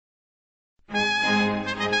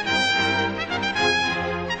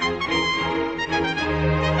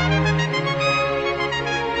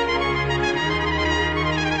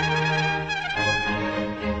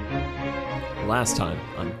last time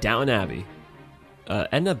on Downton Abbey,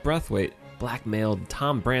 Edna Braithwaite blackmailed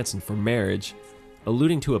Tom Branson for marriage,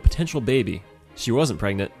 alluding to a potential baby. She wasn't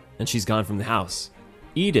pregnant, and she's gone from the house.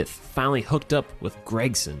 Edith finally hooked up with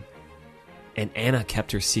Gregson, and Anna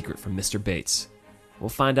kept her secret from Mr. Bates. We'll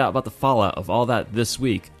find out about the fallout of all that this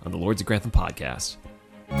week on the Lords of Grantham podcast.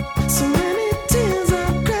 So many tears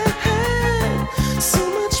I've cried, so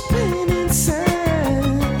much pain inside.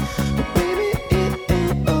 But baby, it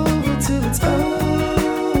ain't over till it's over.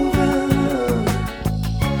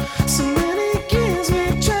 So many years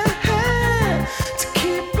we tried to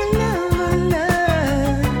keep our love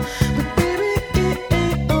alive. But baby, it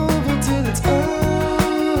ain't over till it's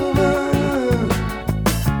over.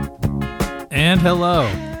 And hello.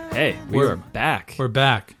 Hey, we're back. We're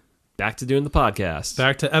back. Back to doing the podcast.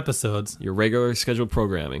 Back to episodes. Your regular scheduled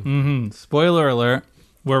programming. Spoiler alert.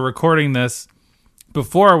 We're recording this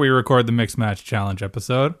before we record the Mixed Match Challenge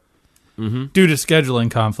episode. Due to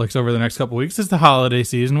scheduling conflicts over the next couple weeks. It's the holiday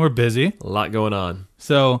season. We're busy. A lot going on.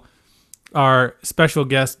 So our special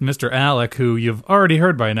guest, Mr. Alec, who you've already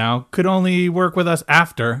heard by now, could only work with us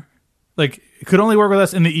after. Could only work with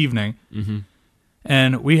us in the evening.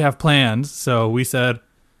 And we have plans. So we said,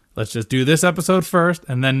 let's just do this episode first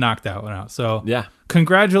and then knock that one out. So Yeah.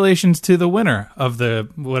 congratulations to the winner of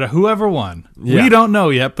whoever won. Yeah. We don't know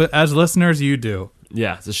yet, but as listeners, you do.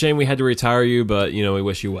 Yeah, it's a shame we had to retire you, but, we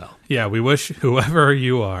wish you well. Yeah, we wish whoever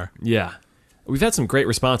you are. Yeah. We've had some great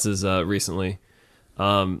responses recently.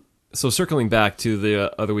 So circling back to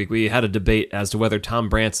the other week, we had a debate as to whether Tom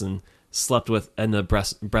Branson slept with Edna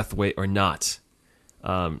Braithwaite or not.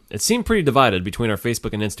 It seemed pretty divided between our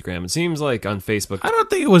Facebook and Instagram. It seems like on Facebook... I don't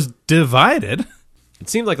think it was divided. It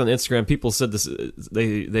seemed like on Instagram, people said this.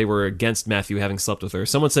 They were against Matthew having slept with her.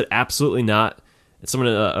 Someone said absolutely not.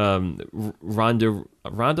 Someone, Rhonda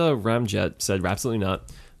Ramjet said absolutely not.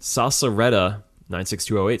 Salsaretta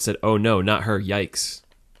 96208 said, "Oh no, not her! Yikes!"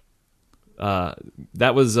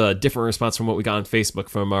 That was a different response from what we got on Facebook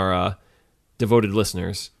from our devoted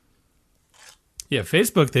listeners. Yeah,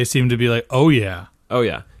 Facebook, they seem to be like, oh yeah. Oh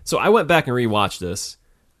yeah. So I went back and rewatched this.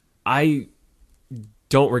 I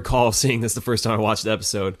don't recall seeing this the first time I watched the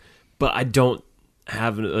episode, but I don't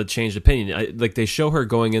have a changed opinion. They show her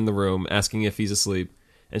going in the room, asking if he's asleep,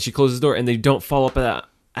 and she closes the door, and they don't follow up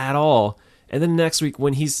at all. And then next week,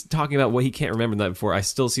 when he's talking about what he can't remember the night before, I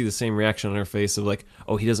still see the same reaction on her face of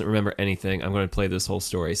oh, he doesn't remember anything. I'm going to play this whole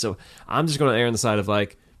story. So I'm just going to err on the side of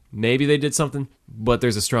maybe they did something, but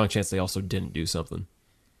there's a strong chance they also didn't do something.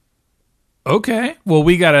 Okay. Well,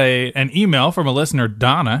 we got an email from a listener,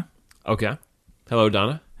 Donna. Okay. Hello,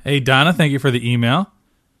 Donna. Hey, Donna, thank you for the email.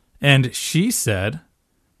 And she said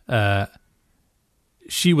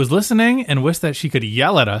she was listening and wished that she could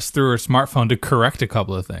yell at us through her smartphone to correct a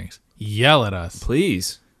couple of things. Yell at us.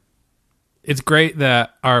 Please. It's great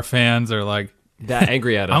that our fans are that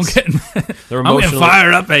angry at us. I'm getting emotional.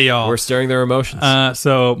 fired up at y'all. We're stirring their emotions.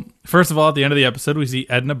 So, first of all, at the end of the episode, we see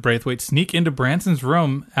Edna Braithwaite sneak into Branson's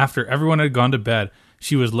room after everyone had gone to bed.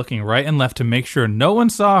 She was looking right and left to make sure no one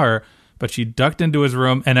saw her, but she ducked into his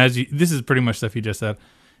room, and this is pretty much stuff you just said,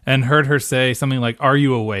 and heard her say something like, "Are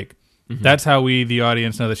you awake?" Mm-hmm. That's how we, the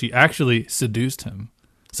audience, know that she actually seduced him.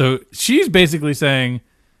 So she's basically stating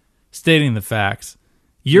the facts.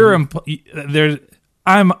 You're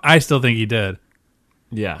I still think he did.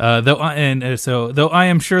 Yeah. Though I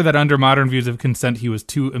am sure that under modern views of consent, he was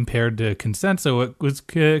too impaired to consent, so it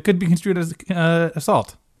could be construed as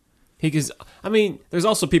assault. There's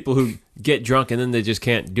also people who get drunk and then they just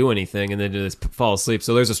can't do anything and then just fall asleep.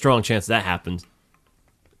 So there's a strong chance that happened.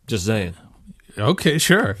 Just saying. Okay,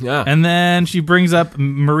 sure. Yeah. And then she brings up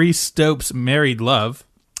Marie Stopes' Married Love.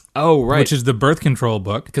 Oh, right. Which is the birth control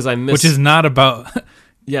book. Because which is not about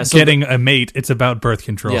getting a mate. It's about birth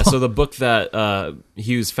control. Yeah, so the book that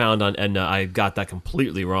Hughes found on Edna, I got that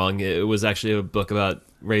completely wrong. It was actually a book about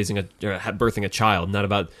birthing a child, not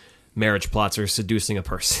about marriage plots or seducing a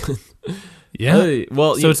person. Yeah.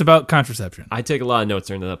 So it's about contraception. I take a lot of notes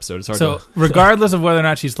during the episode. It's hard to... regardless of whether or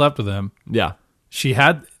not she slept with him, yeah,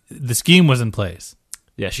 the scheme was in place.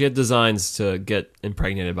 Yeah, she had designs to get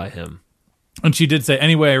impregnated by him. And she did say,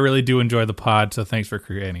 anyway, I really do enjoy the pod, so thanks for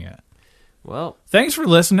creating it. Well, thanks for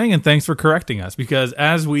listening and thanks for correcting us, because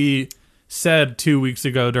as we said 2 weeks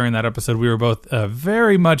ago during that episode, we were both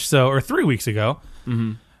very much so, or 3 weeks ago,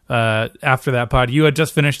 after that pod, you had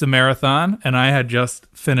just finished the marathon and I had just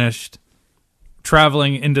finished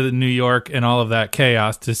traveling into New York and all of that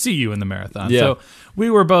chaos to see you in the marathon. Yeah. So we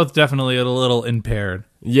were both definitely a little impaired.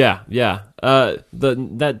 Yeah.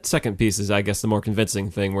 That second piece is, I guess, the more convincing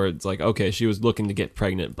thing, where it's okay, she was looking to get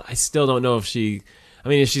pregnant, but I still don't know if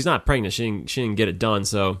if she's not pregnant, she didn't get it done.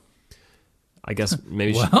 So I guess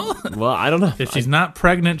maybe Well, I don't know. If she's not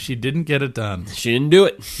pregnant, she didn't get it done. She didn't do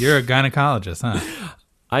it. You're a gynecologist, huh?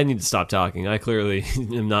 I need to stop talking. I clearly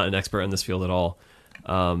am not an expert in this field at all.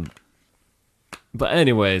 But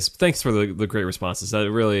anyways, thanks for the great responses. I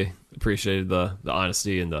really appreciated the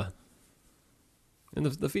honesty and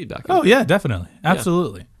the feedback. Oh yeah, definitely,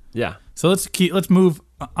 absolutely. Yeah. So let's move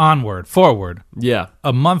forward, Yeah.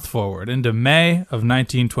 a month forward into May of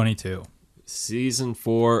 1922. Season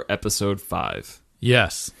 4, episode 5.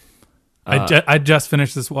 Yes, I just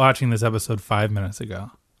finished watching this episode 5 minutes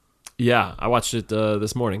ago. Yeah, I watched it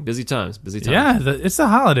this morning. Busy times. Yeah, it's the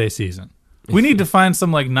holiday season. We need to find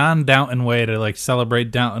some like non-Downton way to like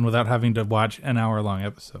celebrate Downton without having to watch an hour-long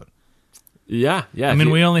episode. Yeah. I mean,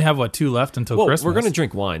 we only have 2 left until Christmas. We're gonna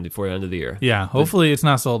drink wine before the end of the year. Yeah, hopefully it's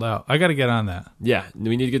not sold out. I got to get on that. Yeah,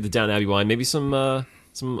 we need to get the Downton Abbey wine. Maybe some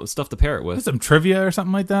stuff to pair it with. Some trivia or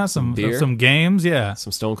something like that. Some beer? some games. Yeah,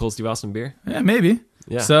 Some Stone Cold Steve Austin beer. yeah, maybe.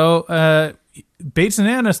 Yeah. So Bates and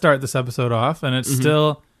Anna start this episode off, and it's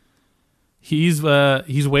still he's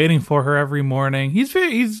waiting for her every morning. He's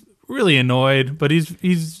really annoyed, but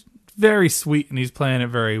he's very sweet and he's playing it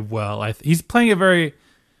very well. He's playing it very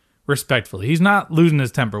respectfully. He's not losing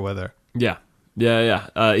his temper with her. Yeah.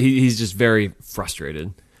 He's just very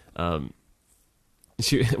frustrated.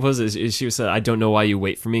 She said, "I don't know why you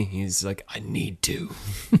wait for me." He's like, "I need to."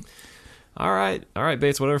 All right,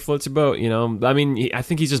 Bates. Whatever floats your boat. I mean, I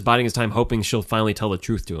think he's just biding his time, hoping she'll finally tell the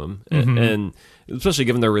truth to him. And especially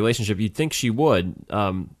given their relationship, you'd think she would.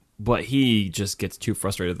 But he just gets too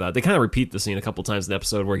frustrated with that. They kind of repeat the scene a couple times in the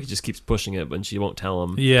episode where he just keeps pushing it, but she won't tell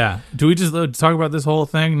him. Yeah. Do we just talk about this whole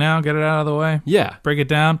thing now? Get it out of the way? Yeah. Break it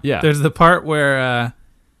down? Yeah. There's the part where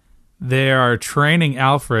they are training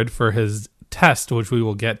Alfred for his test, which we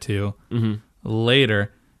will get to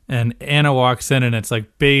later. And Anna walks in, and it's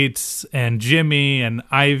like Bates and Jimmy and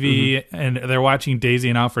Ivy, and they're watching Daisy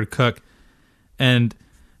and Alfred cook. And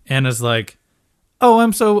Anna's like, "Oh,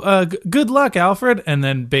 I'm so good luck, Alfred." And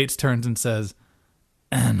then Bates turns and says,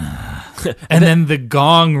 "Anna." And then the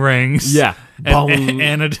gong rings. Yeah. And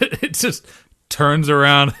Anna it just turns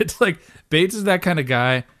around. It's like Bates is that kind of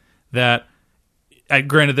guy that,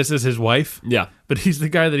 granted, this is his wife. Yeah. But he's the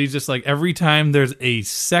guy that he's just like, every time there's a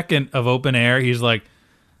second of open air, he's like,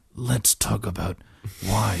 "Let's talk about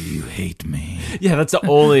why you hate me." Yeah, that's the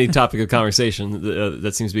only topic of conversation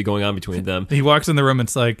that seems to be going on between them. He walks in the room and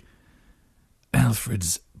it's like,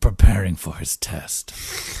 "Alfred's preparing for his test,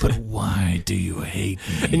 but why do you hate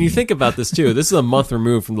me?" And you think about this too. This is a month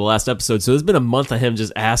removed from the last episode, so there's been a month of him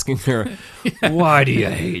just asking her, "Why do you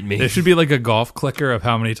hate me?" There should be like a golf clicker of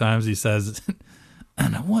how many times he says,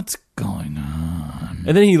 "Anna, what's going on?"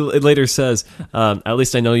 And then he later says, "At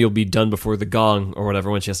least I know you'll be done before the gong," or whatever,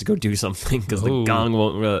 when she has to go do something, because the Ooh. gong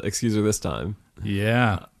won't excuse her this time.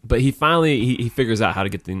 Yeah. But he finally he figures out how to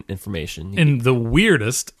get the information. In the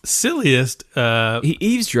weirdest, silliest, He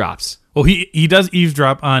eavesdrops. well, he does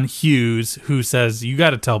eavesdrop on Hughes, who says, "You got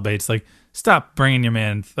to tell Bates, like, stop bringing your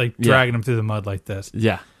man, like, dragging him through the mud like this."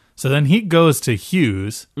 Yeah. So then he goes to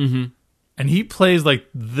Hughes, and he plays like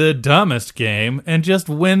the dumbest game and just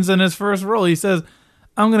wins in his first roll. He says,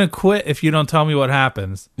 "I'm going to quit if you don't tell me what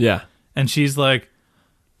happens." Yeah. And she's like,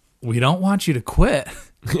 "We don't want you to quit.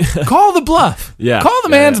 Call the bluff. Yeah. Call the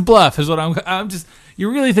Yeah, man's yeah. bluff," is what I'm just,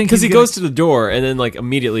 you really think Because he's he gonna- goes to the door, and then like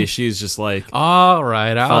immediately she's just like, All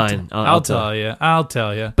right, Fine, I'll tell you. I'll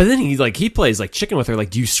tell you. but then he plays like chicken with her.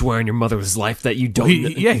 Like, do you swear on your mother's life that you don't?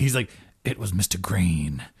 He's like, "It was Mr.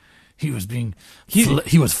 Green. He was being, he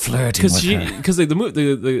was flirting with her." Because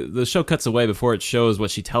the show cuts away before it shows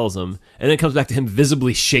what she tells him, and then it comes back to him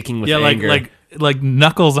visibly shaking with Yeah, anger. like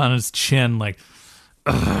knuckles on his chin, like,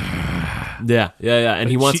 yeah, and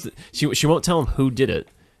he wants she won't tell him who did it,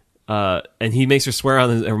 and he makes her swear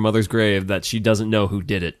on her mother's grave that she doesn't know who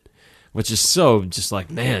did it, which is so just like,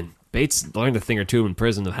 man, Bates learned a thing or two in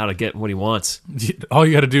prison of how to get what he wants. all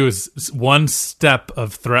you got to do is one step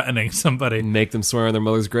of threatening somebody. Make them swear on their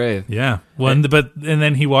mother's grave. Yeah, and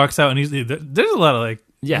then he walks out, and there's a lot of like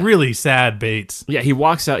really sad Bates. Yeah, he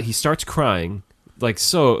walks out. He starts crying, like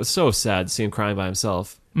so sad to see him crying by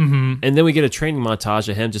himself. Mm-hmm. And then we get a training montage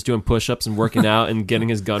of him just doing push-ups and working out and getting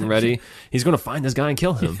his gun ready. He's going to find this guy and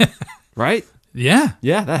kill him, right? Yeah,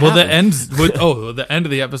 Yeah, that well, happens. the end of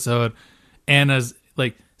the episode, Anna's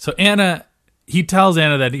like, so Anna, he tells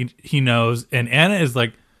Anna that he knows, and Anna is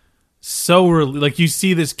like, so like, you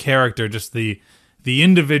see this character, just the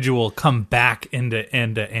individual come back into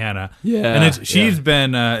Anna. Yeah, and she's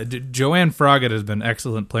been Joanne Froggatt has been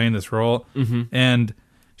excellent playing this role, and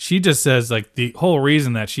she just says like the whole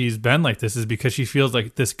reason that she's been like this is because she feels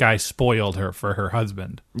like this guy spoiled her for her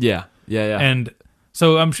husband. Yeah. And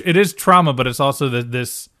So it is trauma, but it's also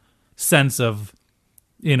this sense of,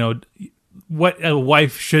 what a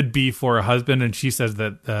wife should be for a husband. And she says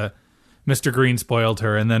that Mr. Green spoiled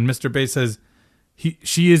her. And then Mr. Bates says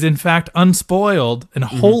she is in fact unspoiled and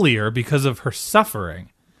holier because of her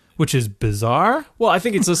suffering, which is bizarre. Well, I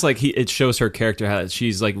think it's just like it shows her character how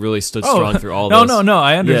she's like really stood strong through all this. No.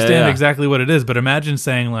 I understand Yeah. exactly what it is. But imagine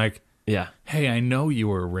saying like, Yeah. hey, I know you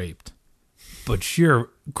were raped, but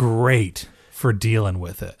you're great for dealing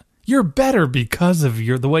with it. You're better because of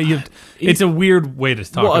the way you. It's a weird way to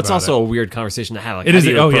talk. Well, it's about also it. a weird conversation to have. Like, It how is.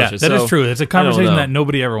 do you Oh approach yeah, it? that is So, true. It's a I don't conversation know. that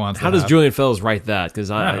nobody ever wants. How to does have. Julian Fellows write that?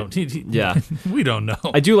 Because I don't. yeah, We don't know.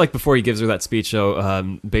 I do like before he gives her that speech.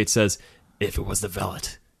 Though Bates says, "If it was the valet,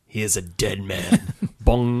 he is a dead man."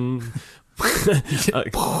 Bong.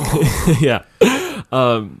 Yeah.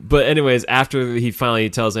 But anyways, after he finally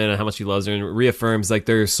tells Anna how much he loves her and reaffirms like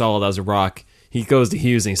they're solid as a rock, he goes to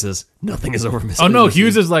Hughes and he says, "Nothing is over, Mrs. Oh no, Missy."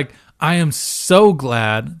 Hughes is like, I am so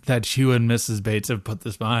glad that you and Mrs. Bates have put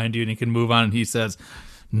this behind you and you can move on. And he says,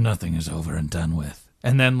 nothing is over and done with.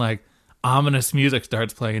 And then like ominous music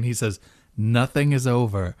starts playing and he says, nothing is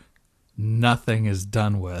over, nothing is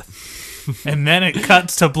done with. And then it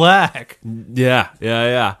cuts to black.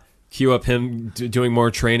 Yeah. Cue up him doing more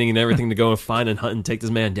training and everything to go and find and hunt and take this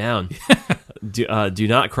man down. Do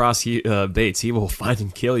not cross Bates. He will find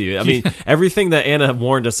and kill you. I mean, everything that Anna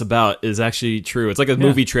warned us about is actually true. It's like a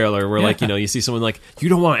movie trailer where, like, you see someone like, you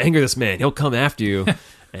don't want to anger this man. He'll come after you.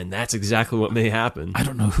 And that's exactly what may happen. I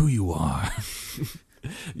don't know who you are.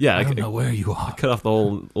 Yeah. I don't know where you are. Cut off the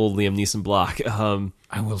old Liam Neeson block.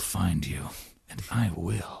 I will find you and I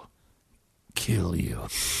will kill you.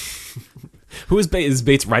 Who is Bates? Is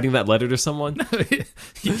Bates writing that letter to someone?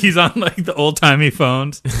 He's on like the old timey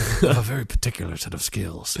phones. I have a very particular set of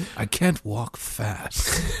skills. I can't walk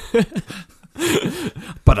fast,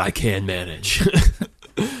 but I can manage.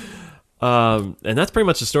 And that's pretty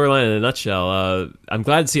much the storyline in a nutshell. I'm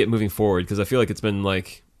glad to see it moving forward because I feel like it's been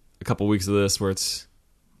like a couple weeks of this where it's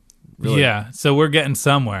really... Yeah, so we're getting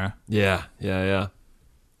somewhere. Yeah.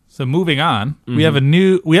 So moving on, we have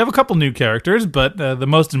a couple new characters, but the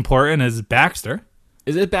most important is Baxter.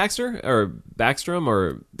 Is it Baxter or Backstrom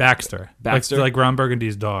or Baxter? Like Ron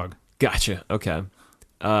Burgundy's dog. Gotcha. Okay.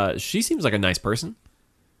 She seems like a nice person.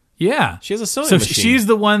 Yeah, she has a sewing so machine. She's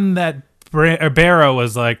the one that Barrow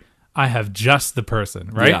was like, I have just the person,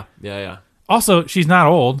 right? Yeah. Also, she's not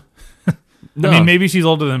old. No. I mean, maybe she's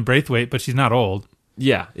older than Braithwaite, but she's not old.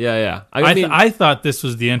 Yeah. I thought this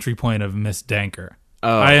was the entry point of Miss Danker.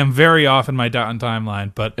 Oh. I am very off in my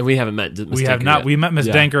timeline, but and we haven't met. We have not. Yet. We met Miss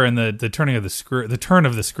Danker in the turning of the screw, the turn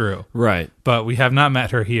of the screw, right? But we have not met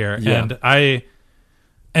her here, Yeah. and I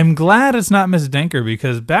am glad it's not Miss Danker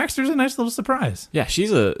because Baxter's a nice little surprise. Yeah, she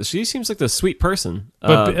seems like the sweet person.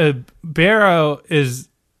 But Barrow is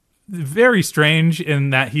very strange in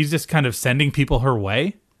that he's just kind of sending people her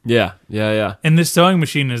way. Yeah. And this sewing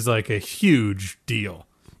machine is like a huge deal.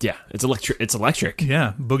 Yeah, it's electric.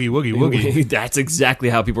 Yeah, boogie woogie woogie. That's exactly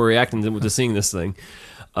how people are reacting to seeing this thing.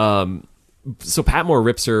 So Patmore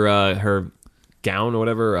rips her gown or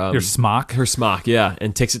whatever. Her smock. Her smock, yeah,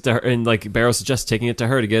 and takes it to her. And like Barrow suggests taking it to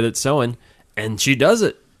her to get it sewn, and she does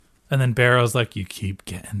it. And then Barrow's like, "You keep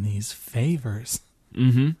getting these favors."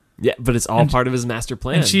 Mm-hmm. Yeah, but it's all part of his master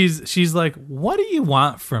plan. And she's like, "What do you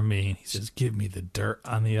want from me?" And he says, "Give me the dirt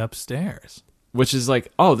on the upstairs." Which is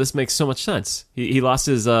like, oh, this makes so much sense. He lost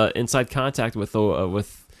his inside contact with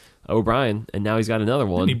O'Brien, and now he's got another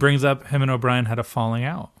one. And he brings up him and O'Brien had a falling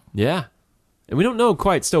out. Yeah. And we don't know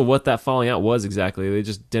quite still what that falling out was exactly. They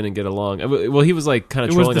just didn't get along. Well, he was like kind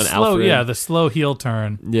of trolling on Alfred. Yeah, the slow heel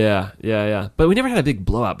turn. Yeah. But we never had a big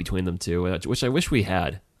blowout between them two, which I wish we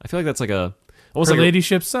had. I feel like that's like almost her like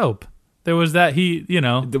ladyship soap. There was that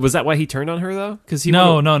Was that why he turned on her though? Because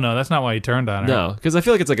No, that's not why he turned on her. No, because I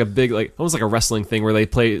feel like it's like a big, like almost like a wrestling thing where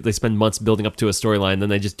they spend months building up to a storyline, then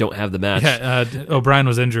they just don't have the match. Yeah, O'Brien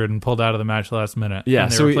was injured and pulled out of the match last minute. Yeah,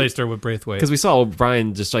 and they so replaced her with Braithwaite. Because we saw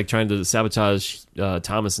O'Brien just like trying to sabotage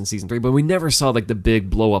Thomas in season 3, but we never saw like the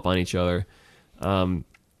big blow up on each other. I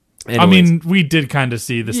mean, we did kind of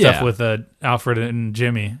see the stuff with Alfred and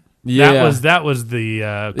Jimmy. Yeah, that was the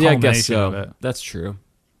culmination I guess so. of it. That's true.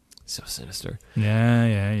 So sinister.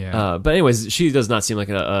 Yeah. But anyways, she does not seem like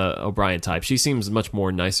a O'Brien type. She seems much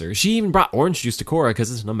more nicer. She even brought orange juice to Cora because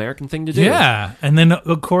it's an American thing to do. Yeah, and then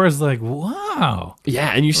Cora's like, "Wow."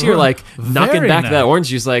 Yeah, and you see her like knocking back that orange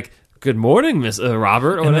juice, like, "Good morning, Miss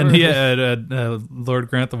Robert." Or and whatever. then Lord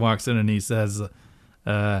Grantham walks in and he says,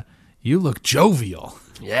 "You look jovial."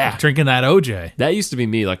 Yeah, drinking that OJ. That used to be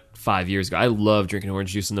me like 5 years ago. I love drinking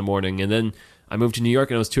orange juice in the morning, and then I moved to New York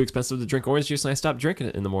and it was too expensive to drink orange juice, and I stopped drinking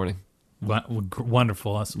it in the morning.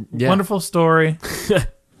 Wonderful. That's a Yeah. wonderful story.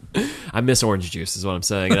 I miss orange juice, is what I'm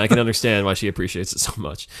saying, and I can understand why she appreciates it so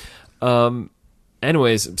much.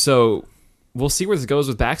 Anyways, so we'll see where this goes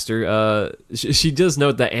with Baxter. She does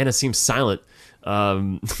note that Anna seems silent.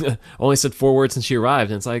 Only said 4 words since she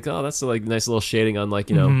arrived, and it's like, oh, that's like nice little shading on like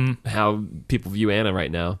how people view Anna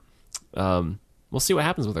right now. We'll see what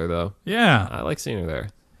happens with her though. Yeah. I like seeing her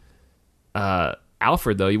there.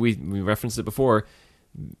 Alfred though, we referenced it before,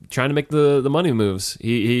 trying to make the money moves.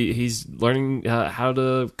 He's learning how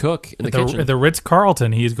to cook in the kitchen. At the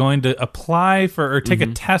Ritz-Carlton, he's going to apply for or take a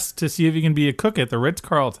test to see if he can be a cook at the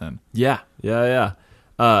Ritz-Carlton. Yeah.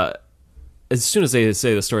 As soon as they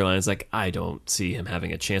say the storyline, it's like, I don't see him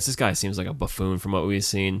having a chance. This guy seems like a buffoon from what we've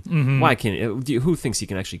seen. Why can't? Who thinks he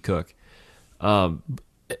can actually cook?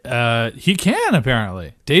 He can,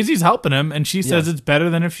 apparently. Daisy's helping him, and she says it's better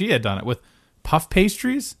than if she had done it with puff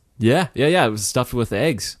pastries. Yeah. It was stuffed with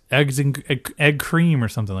eggs And egg cream or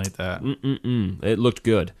something like that. It looked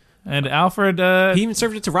good. And Alfred, He even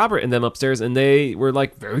served it to Robert and them upstairs, and they were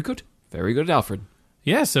like, very good, Alfred.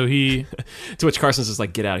 yeah, so he To which Carson's just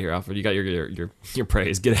like, get out of here, Alfred. You got your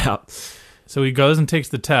praise. Get out. so he goes and takes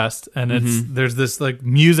the test, and there's this like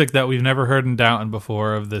music that we've never heard in Downton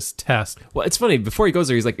before of this test. Well, it's funny. Before he goes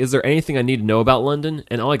there, he's like, is there anything I need to know about London?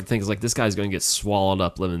 And all I can think is like, this guy's going to get swallowed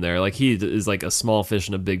up living there. Like he is like a small fish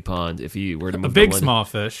in a big pond if he were to move A big to London. small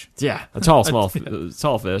fish. Yeah, a tall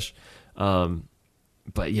fish.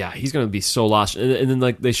 But yeah, he's going to be so lost. And then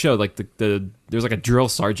like they showed like the there's like a drill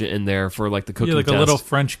sergeant in there for like the cooking Yeah, like test. a little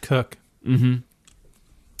French cook.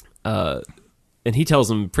 And he tells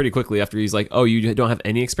him pretty quickly after he's like, oh, you don't have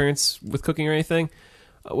any experience with cooking or anything?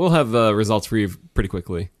 We'll have results for you pretty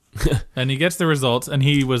quickly. And he gets the results, and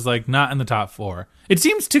he was like not in the top 4. It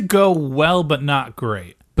seems to go well, but not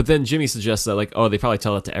great. But then Jimmy suggests that like, oh, they probably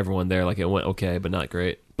tell it to everyone there, like it went okay, but not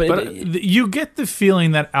great. But you get the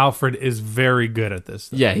feeling that Alfred is very good at this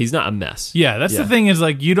stuff. Yeah, he's not a mess. Yeah, that's the thing is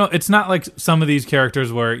like you don't. It's not like some of these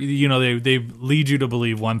characters where they lead you to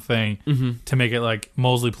believe one thing to make it like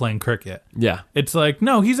Mosley playing cricket. Yeah. It's like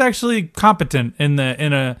no, he's actually competent in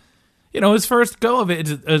a his first go of it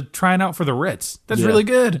is trying out for the Ritz. That's really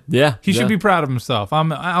good. Yeah, he should yeah. be proud of himself.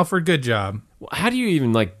 Alfred, good job. How do you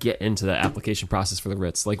even like get into the application process for the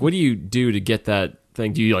Ritz? Like, what do you do to get that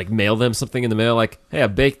thing? Do you like mail them something in the mail? Like, hey, I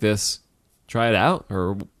baked this. Try it out,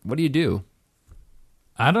 or what do you do?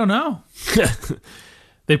 I don't know.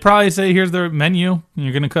 They probably say, "Here's the menu. And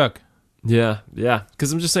you're gonna cook." Yeah.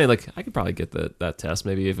 Because I'm just saying, like, I could probably get that test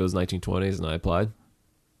maybe if it was 1920s and I applied.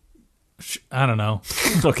 I don't know.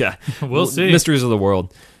 Okay, We'll see. Mysteries of the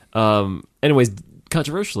world. Anyways,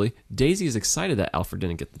 controversially, Daisy is excited that Alfred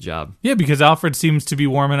didn't get the job. Yeah, because Alfred seems to be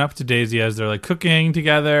warming up to Daisy as they're like cooking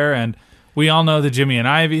together, and we all know the Jimmy and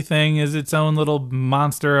Ivy thing is its own little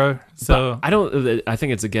monster. So But I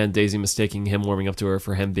think it's again Daisy mistaking him warming up to her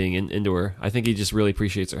for him being into her. I think he just really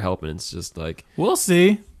appreciates her help, and it's just like, we'll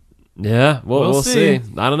see. yeah, we'll see. see.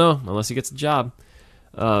 I don't know unless he gets a job.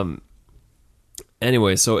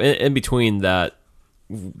 Anyway, so in between that,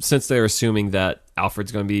 since they're assuming that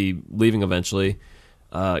Alfred's going to be leaving eventually,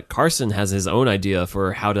 Carson has his own idea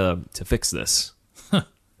for how to fix this.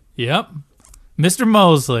 Yep, Mr.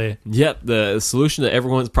 Mosley. Yep, the solution to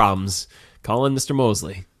everyone's problems. Call in Mr.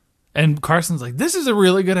 Mosley. And Carson's like, "This is a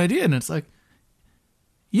really good idea," and it's like,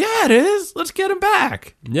 "Yeah, it is. Let's get him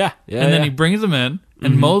back." Yeah. And then he brings him in,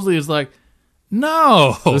 and Mosley is like,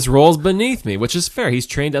 "No." This role's beneath me, which is fair. He's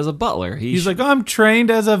trained as a butler. He's like, "I'm trained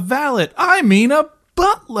as a valet. I mean a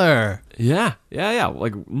butler." Yeah.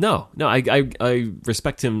 Like, no. I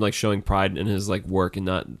respect him, like, showing pride in his, like, work and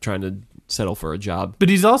not trying to settle for a job. But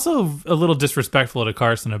he's also a little disrespectful to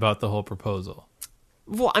Carson about the whole proposal.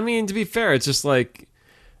 Well, I mean, to be fair, it's just like,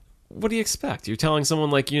 what do you expect? You're telling someone,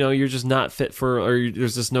 like, you're just not fit for, or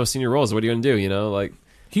there's just no senior roles. What are you going to do, Like,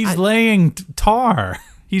 He's laying tar.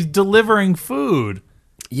 He's delivering food.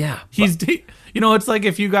 yeah. He's, it's like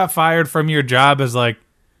if you got fired from your job as like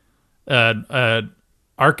a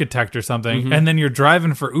architect or something, and then you're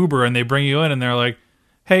driving for Uber, and they bring you in, and they're like,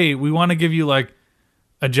 "Hey, we want to give you like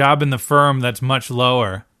a job in the firm that's much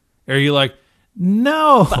lower." Are you like,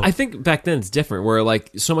 "No"? But I think back then it's different, where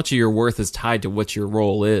like so much of your worth is tied to what your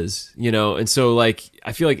role is, and so like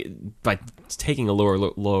I feel like by taking a lower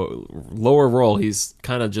role, he's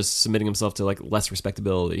kind of just submitting himself to like less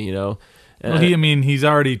respectability, Well, he's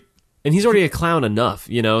already. And he's already a clown enough,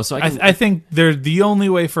 So I think the only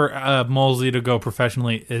way for Mosley to go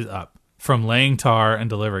professionally is up from laying tar and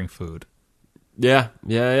delivering food. Yeah.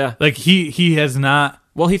 Like he has not.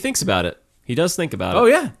 Well, he thinks about it. He does think about it. Oh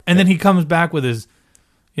yeah, and then he comes back with his,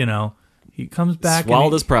 he comes back.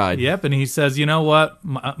 Swallowed his pride. Yep, and he says, you know what?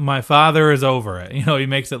 My father is over it. You know, he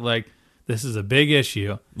makes it like this is a big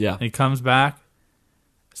issue. Yeah. And he comes back.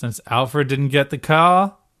 Since Alfred didn't get the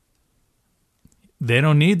call, they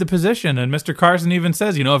don't need the position. And Mr. Carson even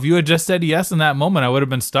says, you know, if you had just said yes in that moment, I would have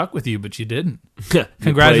been stuck with you, but you didn't.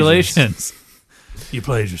 Congratulations. You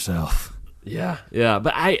played yourself. Yeah,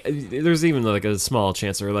 but there's even like a small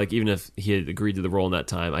chance, or like even if he had agreed to the role in that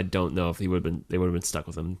time, I don't know if they would have been stuck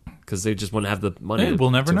with him because they just wouldn't have the money. Hey, we'll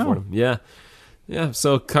never to afford know. him. Yeah.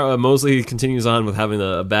 So Mosley continues on with having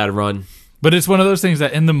a bad run. But it's one of those things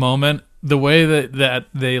that in the moment, the way that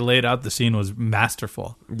they laid out the scene was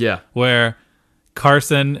masterful. Yeah, Where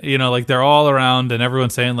Carson, you know, like they're all around and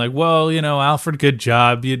everyone's saying like, well, you know, Alfred, good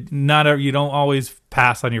job. You don't always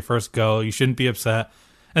pass on your first go. You shouldn't be upset.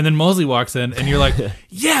 And then Mosley walks in and you're like,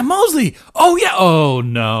 yeah, Mosley. Oh yeah. Oh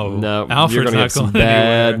no. Alfred's you're gonna not get some going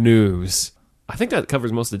bad anywhere. news. I think that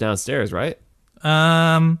covers most of the downstairs, right?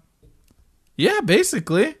 Yeah,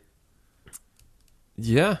 basically.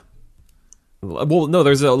 Yeah. Well, no,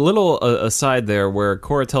 there's a little aside there where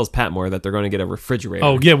Cora tells Patmore that they're going to get a refrigerator.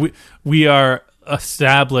 Oh yeah, we are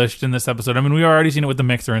established in this episode. I mean, we already seen it with the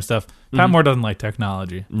mixer and stuff. Patmore doesn't like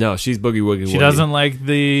technology. No, she's boogie woogie. She doesn't like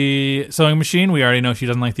the sewing machine. We already know she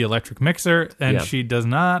doesn't like the electric mixer, and Yeah. she does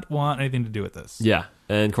not want anything to do with this. Yeah,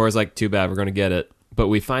 and Cora's like, too bad, we're going to get it. But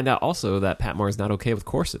we find out also that Patmore is not okay with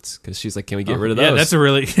corsets because she's like, can we get rid of those? Yeah, that's a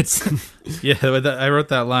really yeah. I wrote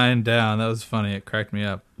that line down. That was funny. It cracked me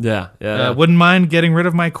up. Yeah. Wouldn't mind getting rid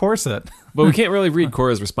of my corset. But we can't really read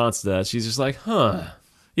Cora's response to that. She's just like, huh.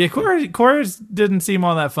 Yeah, Cora didn't seem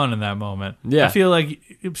all that fun in that moment. Yeah. I feel like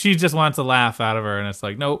she just wants a laugh out of her, and it's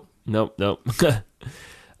like, nope. Nope.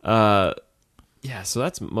 Yeah, so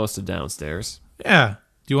that's most of downstairs. Yeah.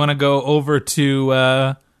 Do you want to go over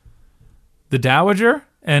to the Dowager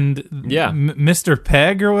and Mr.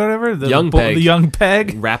 Peg or whatever? The young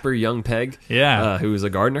Peg. Rapper Young Peg. Yeah. Who's a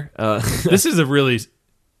gardener. This is a really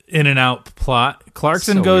in and out plot.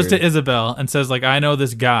 Clarkson So goes weird. to Isabel and says, like, I know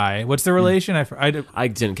this guy. What's the relation? I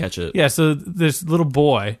didn't catch it. Yeah, so this little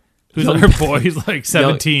boy, who's her boy, he's like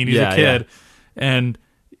 17, he's a kid, and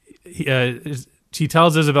she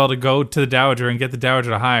tells Isabel to go to the Dowager and get the Dowager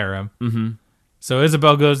to hire him. Mm-hmm. So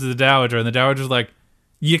Isabel goes to the Dowager, and the Dowager's like,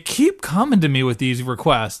 you keep coming to me with these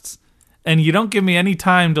requests, and you don't give me any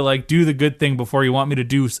time to like do the good thing before you want me to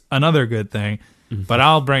do another good thing, but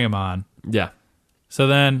I'll bring him on. Yeah. So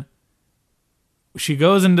then she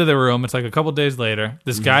goes into the room. It's like a couple days later.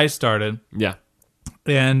 This guy started. Yeah.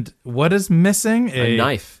 And what is missing? A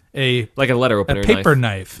knife. Like a letter opener. A paper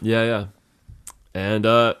knife. Yeah. And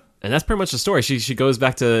that's pretty much the story. She goes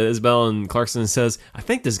back to Isabel and Clarkson and says, I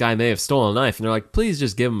think this guy may have stolen a knife. And they're like, please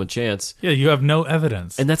just give him a chance. Yeah, you have no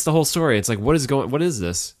evidence. And that's the whole story. It's like, what is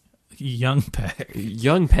this? Young Peg.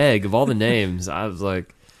 Young Peg, of all the names. I was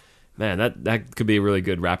like, man, that could be a really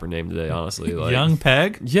good rapper name today, honestly. Like, Young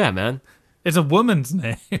Peg? Yeah, man. It's a woman's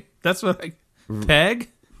name. That's what Peg?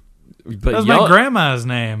 But That was my grandma's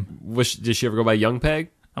name. Did she ever go by Young Peg?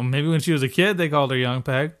 Maybe when she was a kid, they called her Young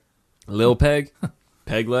Peg. Lil Peg?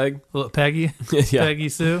 Peg Leg? Little Peggy? Yeah. Peggy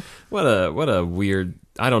Sue? What a weird...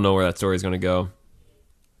 I don't know where that story's going to go.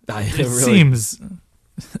 It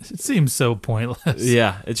seems so pointless.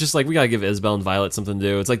 Yeah, it's just like we gotta give Isabel and Violet something to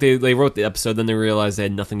do. It's like they wrote the episode, then they realized they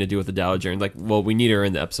had nothing to do with the Dowager, and like, well, we need her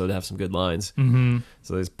in the episode to have some good lines. Mm-hmm.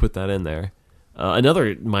 So they just put that in there.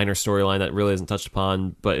 Another minor storyline that really isn't touched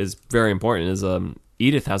upon, but is very important, is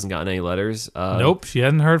Edith hasn't gotten any letters. Nope, she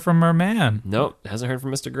hadn't heard from her man. Nope, hasn't heard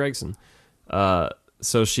from Mr. Gregson.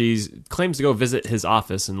 So she claims to go visit his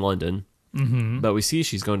office in London, but we see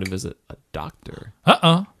she's going to visit a doctor.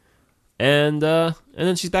 And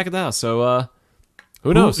then she's back at the house. So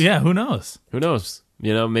who knows? Who knows? Who knows?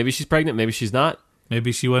 You know, maybe she's pregnant. Maybe she's not.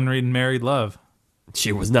 Maybe she wasn't reading Married Love.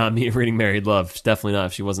 She was not reading Married Love. Definitely not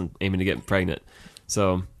if she wasn't aiming to get pregnant.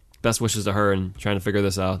 So best wishes to her and trying to figure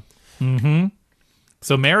this out. Mm-hmm.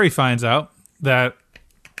 So Mary finds out that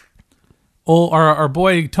our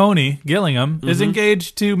boy Tony Gillingham is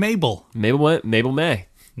engaged to Mabel. Mabel May.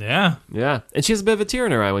 Yeah. Yeah. And she has a bit of a tear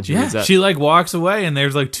in her eye when she reads that. She like walks away and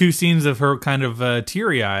there's like two scenes of her kind of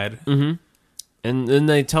teary-eyed. Mm-hmm. And then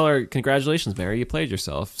they tell her, congratulations, Mary, you played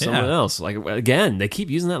yourself. Someone else. Like, again, they keep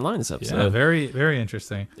using that line this episode. Yeah, very, very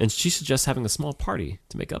interesting. And she suggests having a small party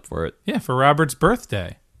to make up for it. Yeah, for Robert's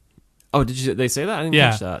birthday. Oh, they say that? I didn't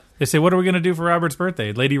catch that. They say, what are we going to do for Robert's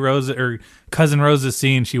birthday? Lady Rose, or Cousin Rose's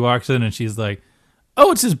scene, she walks in and she's like,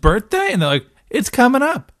 oh, it's his birthday? And they're like, it's coming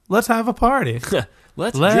up. Let's have a party.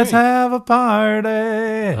 Let's drink. Have a party.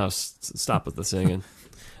 Oh, stop with the singing.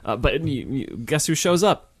 But guess who shows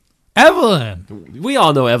up? Evelyn. We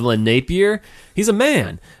all know Evelyn Napier. He's a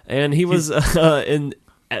man, and he was in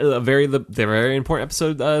the very important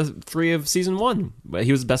episode 3 of season 1.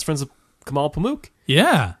 He was best friends with Kamal Pamuk.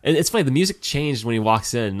 Yeah. And it's funny, the music changed when he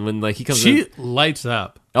walks in. When like he comes She in. lights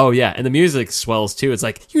up. Oh yeah, and the music swells too. It's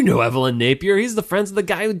like, you know Evelyn Napier. He's the friends of the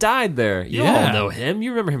guy who died there. You Yeah. all know him.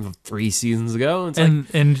 You remember him from 3 seasons ago. It's And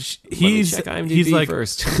like, and let me he's check IMDb he's like,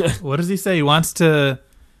 first. what does he say? He wants to.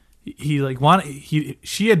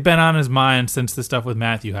 She had been on his mind since the stuff with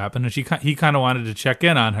Matthew happened, and he kind of wanted to check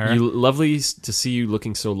in on her. Lovely to see you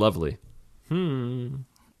looking so lovely. And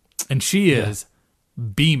she is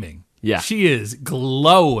beaming. Yeah. She is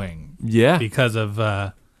glowing. Yeah. Because of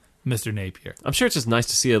Mr. Napier. I'm sure it's just nice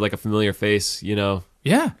to see like a familiar face, you know,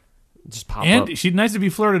 Yeah. just pop And up. she's nice to be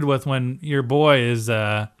flirted with when your boy is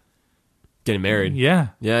Getting married. yeah.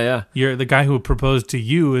 Yeah. You're the guy who proposed to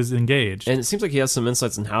you is engaged. And it seems like he has some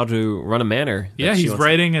insights on how to run a manor. that Yeah, she he's wants-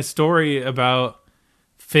 writing a story about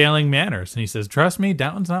failing manners, and he says, "Trust me,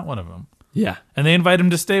 Downton's not one of them." Yeah. And they invite him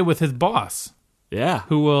to stay with his boss, Yeah.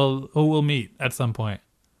 who will meet at some point.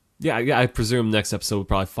 Yeah, I presume next episode will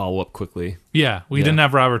probably follow up quickly. Yeah, we Yeah. didn't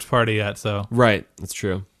have Robert's party yet, so. Right. That's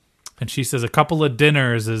true. And she says a couple of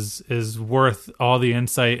dinners is worth all the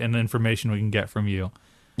insight and information we can get from you.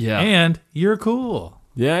 Yeah. And you're cool.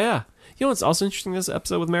 Yeah. You know what's also interesting in this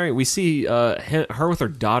episode with Mary? We see her with her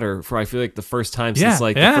daughter for, I feel like, the first time since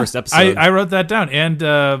the first episode. I wrote that down. And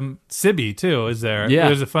Sibby, too, is there. Yeah.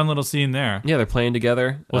 There's a fun little scene there. Yeah, they're playing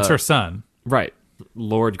together. What's her son? Right.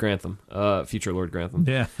 Lord Grantham. Future Lord Grantham.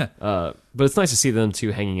 Yeah. But it's nice to see them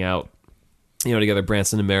two hanging out, you know, together,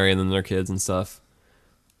 Branson and Mary, and then their kids and stuff.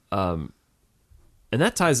 And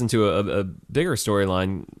that ties into a bigger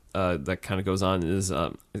storyline that kind of goes on. Is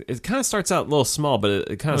it kind of starts out a little small, but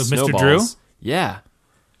it kind of With Mr. snowballs. Drew? Yeah.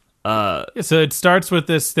 Yeah, so it starts with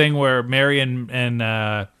this thing where Mary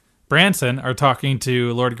and Branson are talking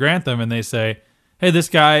to Lord Grantham, and they say, "Hey, this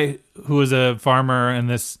guy who was a farmer and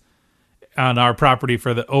this on our property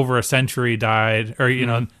for over a century died, or you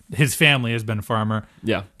know, his family has been a farmer.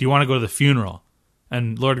 Yeah. Do you want to go to the funeral?"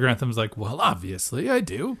 And Lord Grantham's like, "Well, obviously I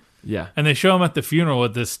do." Yeah. And they show him at the funeral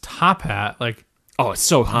with this top hat, like Oh, it's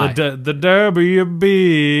so high. the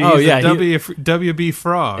WB. Oh, He's yeah, a WB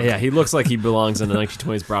frog. Yeah, he looks like he belongs in a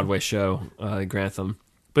 1920s Broadway show, Grantham.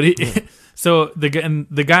 But so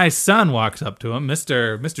the guy's son walks up to him,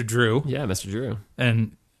 Mr. Drew, Yeah, Mr. Drew.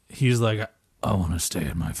 and he's like, "I want to stay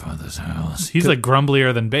at my father's house." He's like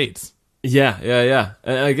grumblier than Bates. Yeah.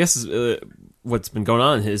 And I guess what's been going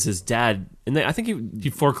on is his dad, and I think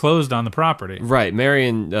He foreclosed on the property. right, Mary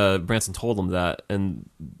and Branson told him that, and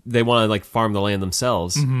they want to like farm the land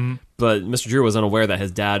themselves. Mm-hmm. But Mr. Drew was unaware that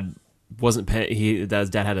his dad wasn't paying. That his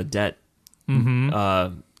dad had a debt,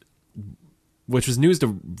 which was news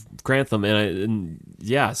to Grantham, and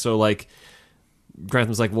yeah, so like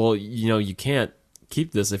Grantham's like, well, you know, you can't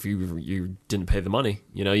keep this if you didn't pay the money.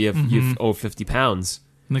 You know, you owe £50.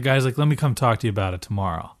 And the guy's like, "Let me come talk to you about it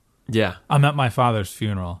tomorrow. Yeah, I'm at my father's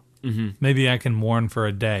funeral. Mm-hmm. Maybe I can mourn for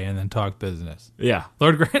a day and then talk business." yeah.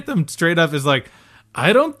 Lord Grantham straight up is like,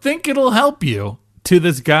 "I don't think it'll help you," to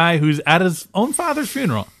this guy who's at his own father's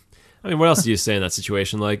funeral. I mean, what else do you say in that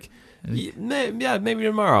situation? Like, yeah, maybe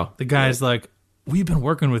tomorrow. The guy's like, "We've been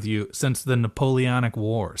working with you since the Napoleonic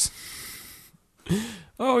Wars,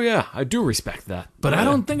 Oh yeah, I do respect that, but I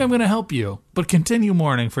don't think I'm going to help you. But continue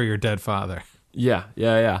mourning for your dead father."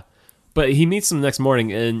 Yeah. But he meets him the next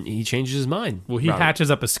morning, and he changes his mind. Well, he Robert.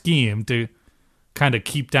 hatches up a scheme to kind of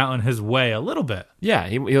keep down in his way a little bit, Yeah,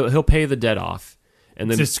 he'll pay the debt off, and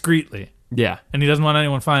then discreetly, yeah, and he doesn't want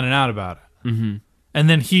anyone finding out about it. Mm-hmm. And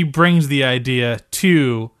then he brings the idea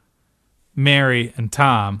to Mary and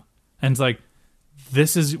Tom, and it's like,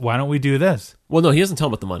 why don't we do this? well, no, he doesn't tell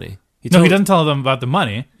him about the money. He doesn't tell them about the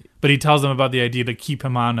money, but he tells them about the idea to keep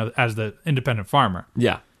him on as the independent farmer.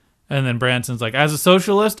 Yeah, And then Branson's like, "As a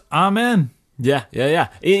socialist, I'm in." yeah.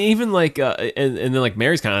 Even like, and then like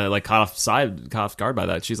Mary's kind of like caught off guard by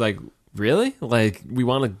that. She's like, really? Like, we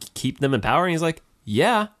want to keep them in power? And he's like,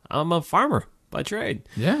 yeah, I'm a farmer by trade.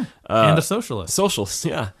 Yeah. And a socialist. Socialist,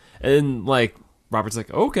 yeah. And like Robert's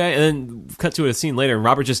like, okay, and then cut to a scene later, and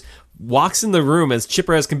Robert just walks in the room as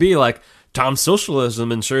chipper as can be, like, Tom's socialism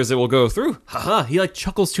ensures it will go through. Haha. He like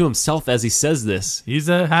chuckles to himself as he says this. He's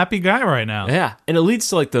a happy guy right now. Yeah, and it leads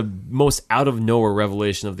to like the most out of nowhere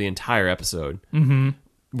revelation of the entire episode,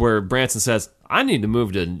 where Branson says, "I need to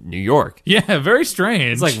move to New York." Yeah, very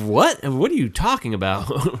strange. It's like, what? What are you talking about?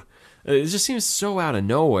 It just seems so out of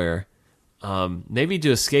nowhere. Maybe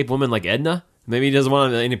to escape women like Edna. Maybe he doesn't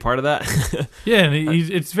want any part of that. yeah, and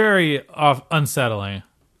it's very unsettling.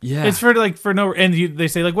 Yeah. It's for no, and they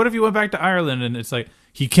say like, what if you went back to Ireland? And it's like,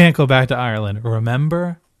 he can't go back to Ireland.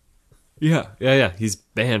 Remember? Yeah. He's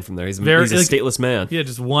banned from there. He's a stateless man. Yeah,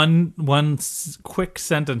 just one quick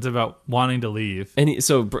sentence about wanting to leave. And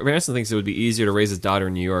so Branson thinks it would be easier to raise his daughter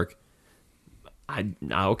in New York.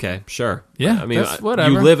 Okay, sure. Yeah, I mean, that's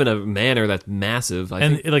whatever. You live in a manor that's massive. I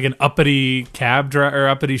think. Like an uppity cab driver or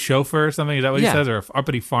uppity chauffeur or something. Is that what he says? Or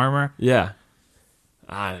uppity farmer? Yeah.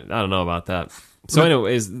 I don't know about that. So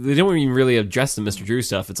anyways, they don't even really address the Mr. Drew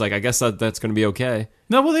stuff. It's like, I guess that's going to be okay.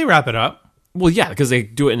 No, well, they wrap it up. Well, yeah, because they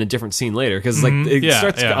do it in a different scene later. Because it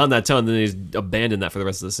starts on that tone, then they just abandon that for the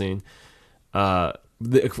rest of the scene.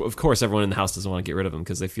 Of course, everyone in the house doesn't want to get rid of him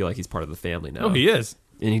because they feel like he's part of the family now. Oh, he is.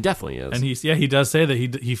 And he definitely is. And he does say that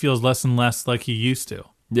he feels less and less like he used to.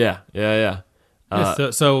 Yeah.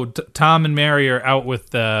 So Tom and Mary are out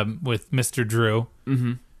with Mr. Drew,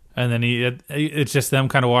 and then it's just them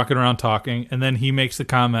kind of walking around talking, and then he makes the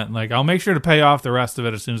comment like, "I'll make sure to pay off the rest of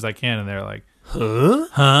it as soon as I can," and they're like, "Huh?"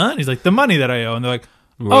 And he's like, "The money that I owe," and they're like,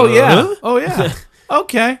 "Oh yeah,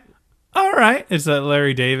 okay, all right." It's that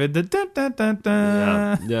Larry David.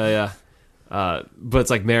 Yeah. But it's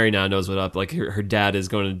like Mary now knows what up. Like her dad is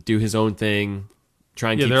going to do his own thing,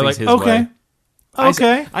 try and keep things his way.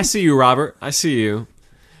 Okay. I see you, Robert. I see you.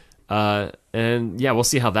 And yeah, we'll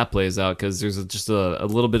see how that plays out because there's just a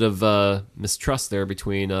little bit of mistrust there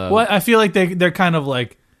between. Well, I feel like they're kind of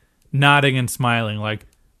like nodding and smiling, like,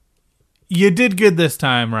 you did good this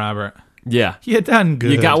time, Robert. Yeah, you done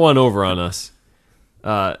good. You got one over on us.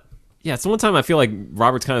 Yeah, it's the one time I feel like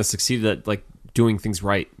Robert's kind of succeeded at like doing things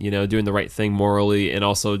right, doing the right thing morally, and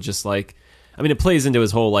also just like, I mean, it plays into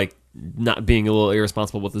his whole like not being a little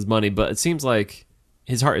irresponsible with his money, but it seems like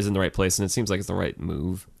his heart is in the right place, and it seems like it's the right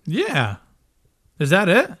move. Yeah. Is that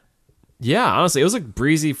it? Yeah, honestly, it was like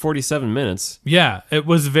breezy 47 minutes. Yeah, it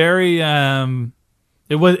was very,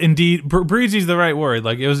 it was indeed, breezy's the right word.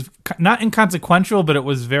 Like, it was not inconsequential, but it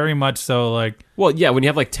was very much so like... Well, yeah, when you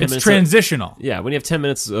have like 10 minutes... It's transitional. When you have 10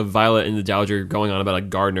 minutes of Violet and the Dowager going on about a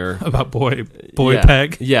gardener... About boy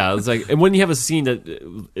Peg. Yeah, it's like... And when you have a scene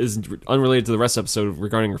that is unrelated to the rest of the episode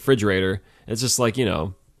regarding refrigerator, it's just like,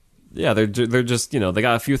 yeah, they're just, they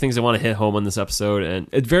got a few things they want to hit home on this episode, and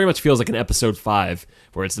it very much feels like an episode 5,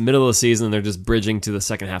 where it's the middle of the season and they're just bridging to the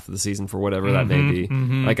second half of the season for whatever that may be.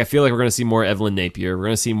 Like, I feel like we're going to see more Evelyn Napier. We're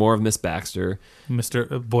going to see more of Miss Baxter.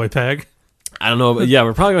 Mr. Boy Peg. I don't know, but yeah,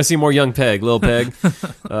 we're probably going to see more young Peg, Lil Peg.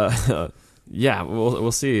 Yeah,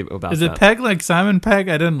 we'll see about that. Is it Peg like Simon Pegg?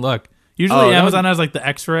 I didn't look. Usually Amazon has like the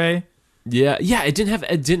X-ray. Yeah, it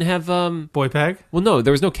didn't have Boy Peg. Well, no,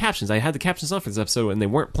 there was no captions. I had the captions on for this episode and they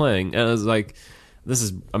weren't playing, and I was like,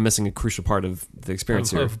 I'm missing a crucial part of the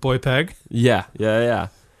experience here. Of Boy Peg. Yeah.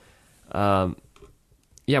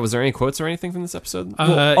 Was there any quotes or anything from this episode?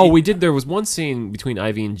 We did. There was one scene between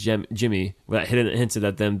Ivy and Jimmy that hinted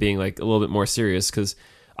at them being like a little bit more serious, because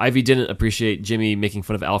Ivy didn't appreciate Jimmy making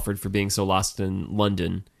fun of Alfred for being so lost in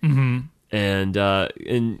London,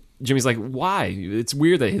 and Jimmy's like, why? It's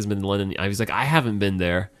weird that he's been in London. Ivy's like, I haven't been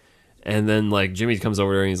there. And then like Jimmy comes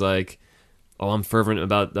over there and he's like, oh, I'm fervent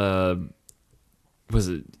about I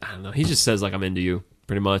don't know. He just says like, I'm into you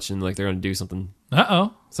pretty much, and like they're gonna do something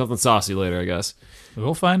something saucy later, I guess.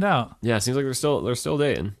 We'll find out. Yeah, it seems like they're still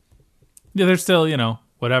dating. Yeah, they're still,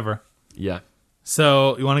 whatever. Yeah.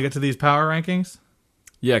 So you want to get to these power rankings?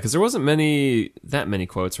 Yeah, because there wasn't that many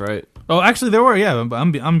quotes, right? Oh, actually there were. Yeah, but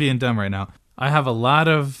I'm being dumb right now. I have a lot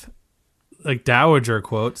of like Dowager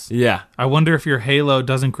quotes. Yeah. I wonder if your halo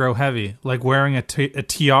doesn't grow heavy, like wearing a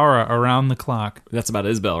tiara around the clock. That's about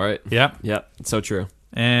Isabel, right? Yep. It's so true.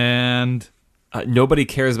 And nobody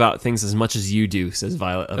cares about things as much as you do, says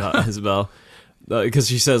Violet about Isabel. Because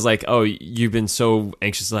she says like, oh, you've been so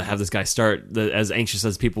anxious to have this guy start,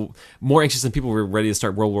 more anxious than people were ready to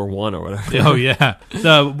start World War I or whatever. Oh yeah,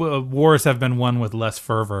 the wars have been won with less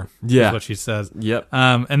fervor. Yeah, is what she says. Yep.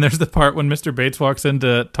 And there's the part when Mr. Bates walks in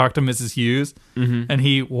to talk to Mrs. Hughes, and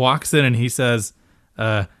he walks in and he says,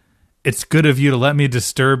 "It's good of you to let me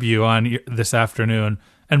disturb you on this afternoon."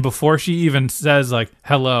 And before she even says like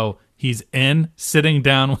hello, he's sitting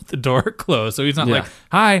down with the door closed. So he's not like,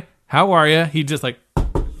 "Hi, how are you?" He just like,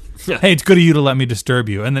 hey, it's good of you to let me disturb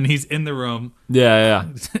you. And then he's in the room. Yeah.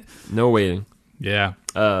 No waiting. Yeah.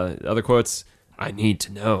 Other quotes. I need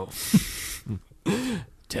to know.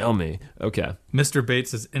 Tell me. Okay. Mr.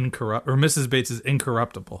 Bates is Mrs. Bates is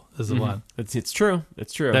incorruptible is the one. It's true.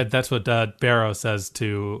 It's true. That's what Barrow says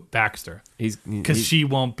to Baxter. Because she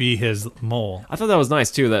won't be his mole. I thought that was nice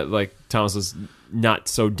too, that like Thomas was not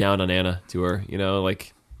so down on Anna to her,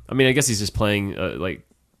 like, I mean, I guess he's just playing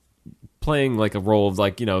like a role of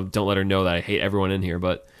like, don't let her know that I hate everyone in here,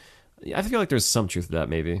 but I feel like there's some truth to that,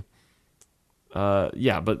 maybe.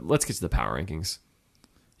 Yeah, but let's get to the power rankings.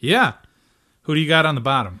 Yeah. Who do you got on the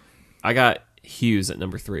bottom? I got Hughes at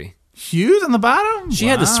number 3. Hughes on the bottom? She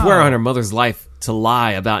had to swear on her mother's life to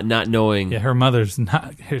lie about not knowing. Yeah, her mother's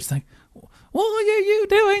not. Here's like, why are you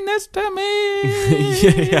doing this to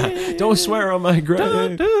me? yeah. Don't swear on my grave.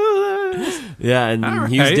 Don't do this. Yeah, and All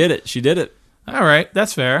Hughes right. did it. She did it. All right,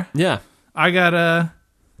 that's fair. Yeah. I got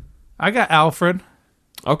Alfred,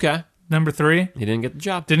 Okay. number 3. He didn't get the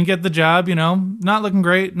job. Didn't get the job, not looking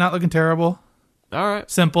great, not looking terrible. All right.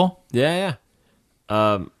 Simple. Yeah.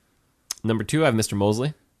 Number 2, I have Mr.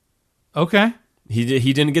 Mosley. Okay.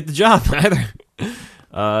 He didn't get the job either.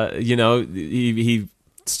 He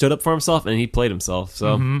stood up for himself and he played himself.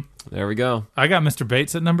 So there we go. I got Mr.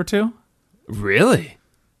 Bates at number 2. Really?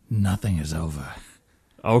 Nothing is over.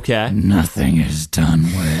 Okay. Nothing is done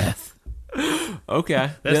with.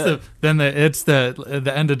 Okay. That's it's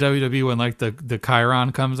the end of WWE when like the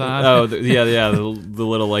Chiron comes on. Oh, the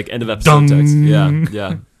little like end of Dung. episode text.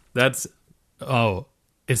 Yeah. That's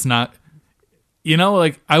it's not.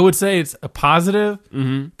 Like I would say it's a positive,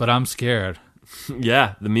 but I'm scared.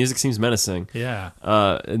 Yeah, the music seems menacing. Yeah.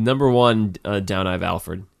 Number 1, Down I have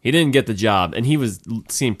Alfred. He didn't get the job, and he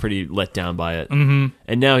seemed pretty let down by it. Mm-hmm.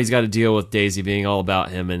 And now he's got to deal with Daisy being all about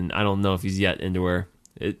him, and I don't know if he's yet into her.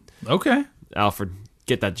 Okay. Alfred,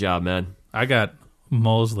 get that job, man. I got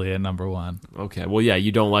Mosley at number 1. Okay, well, yeah,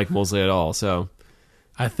 you don't like Mosley at all, so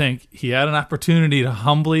I think he had an opportunity to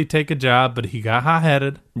humbly take a job, but he got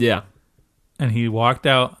hot-headed, yeah. and he walked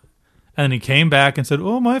out. And he came back and said,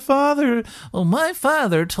 my father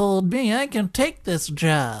told me I can take this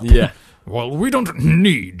job. Yeah. Well, we don't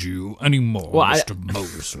need you anymore, Well, Mr.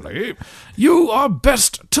 Mosley. You are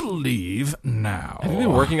best to leave now. Have you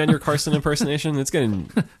been working on your Carson impersonation? It's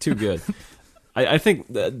getting too good. I think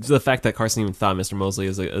the fact that Carson even thought Mr. Mosley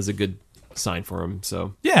is a good sign for him.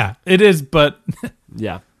 So Yeah, it is, but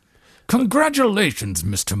yeah. congratulations,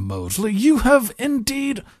 Mr. Mosley. You have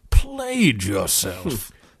indeed played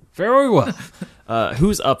yourself. Very well.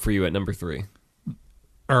 Who's up for you at number 3?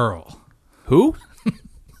 Earl. Who?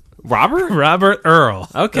 Robert? Robert Earl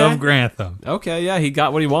Okay. of Grantham. Okay, yeah, he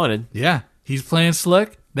got what he wanted. Yeah, he's playing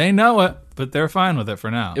slick. They know it, but they're fine with it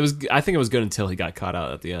for now. I think it was good until he got caught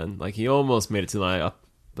out at the end. Like he almost made it to the line up,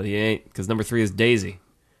 but he ain't, because number 3 is Daisy.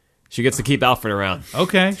 She gets to keep Alfred around.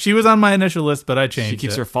 Okay, she was on my initial list, but I changed She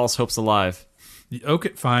keeps it. her false hopes alive. Okay,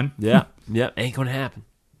 fine. Yeah. Yep. Ain't gonna happen.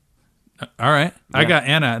 All right. I Yeah. got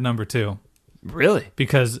Anna at number 2 Really?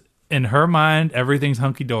 because in her mind, everything's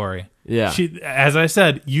hunky dory. Yeah. She, as I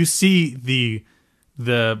said, you see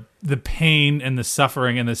the pain and the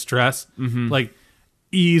suffering and the stress, like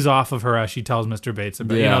ease off of her as she tells Mr. Bates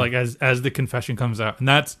about, Yeah. like as the confession comes out, and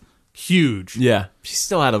that's huge. Yeah. She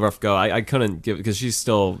still had a rough go. I couldn't give, because she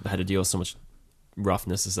still had to deal with so much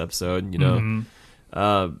roughness this episode.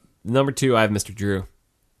 Number 2, I have Mr. Drew.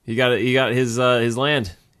 He got his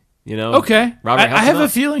land. Okay. Robert I helped have him a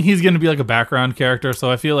out. feeling he's going to be like a background character,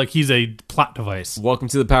 so I feel like he's a plot device. Welcome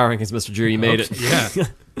to the Power Rankings, Mr. Drew. You made it. Yeah.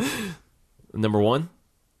 Number 1.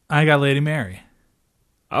 I got Lady Mary.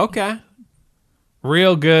 Okay.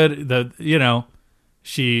 Real good. We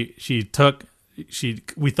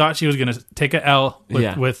thought she was going to take a L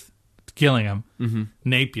with Gillingham. Mm-hmm.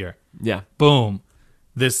 Napier. Yeah. Boom.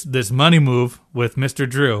 This money move with Mr.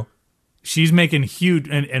 Drew. She's making huge,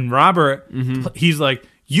 and Robert, he's like,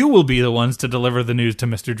 you will be the ones to deliver the news to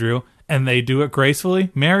Mr. Drew, and they do it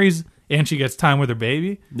gracefully. Mary's, and she gets time with her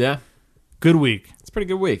baby. Yeah. Good week. It's a pretty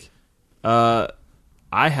good week. I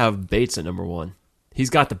have Bates at number 1. He's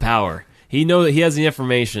got the power. He knows that he has the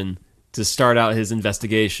information to start out his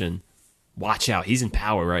investigation. Watch out. He's in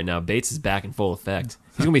power right now. Bates is back in full effect.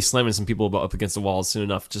 He's going to be slamming some people up against the walls soon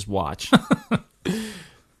enough. Just watch.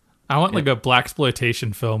 I want like a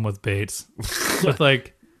blaxploitation film with Bates. With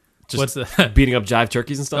like, what's that? Beating up jive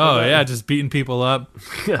turkeys and stuff Oh, like that. yeah, just beating people up.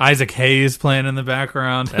 Isaac Hayes playing in the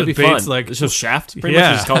background. That'd be Bates, fun. like, The show Shaft, pretty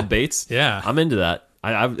Yeah. much just called Bates. Yeah. I'm into that.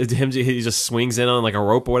 He just swings in on like a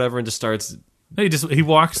rope or whatever and just starts. he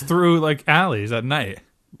walks through like alleys at night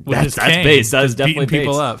with That's his cane, Bates. That is just definitely beating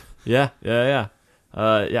people Bates. up. Yeah.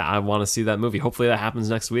 I want to see that movie. Hopefully that happens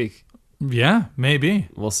next week. Yeah, maybe.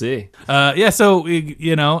 We'll see. So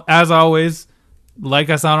as always,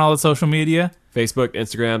 like us on all the social media. Facebook,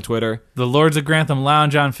 Instagram, Twitter. The Lords of Grantham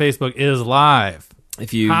Lounge on Facebook is live.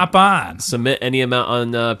 If you Hop on. submit any amount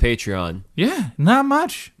on Patreon, Yeah, not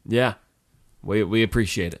much. yeah, we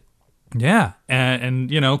appreciate it. Yeah, and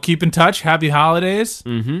keep in touch. Happy holidays.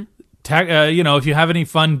 Mm-hmm. If you have any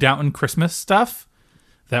fun Downton Christmas stuff,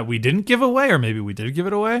 that we didn't give away, or maybe we did give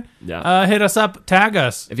it away, Yeah. hit us up, tag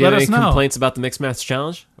us, If you let have us any know. complaints about the Mixed Match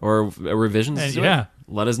Challenge or revisions, to it, yeah.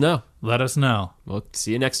 let us know. Let us know. We'll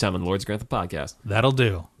see you next time on the Lords Grantham Podcast. That'll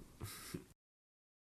do.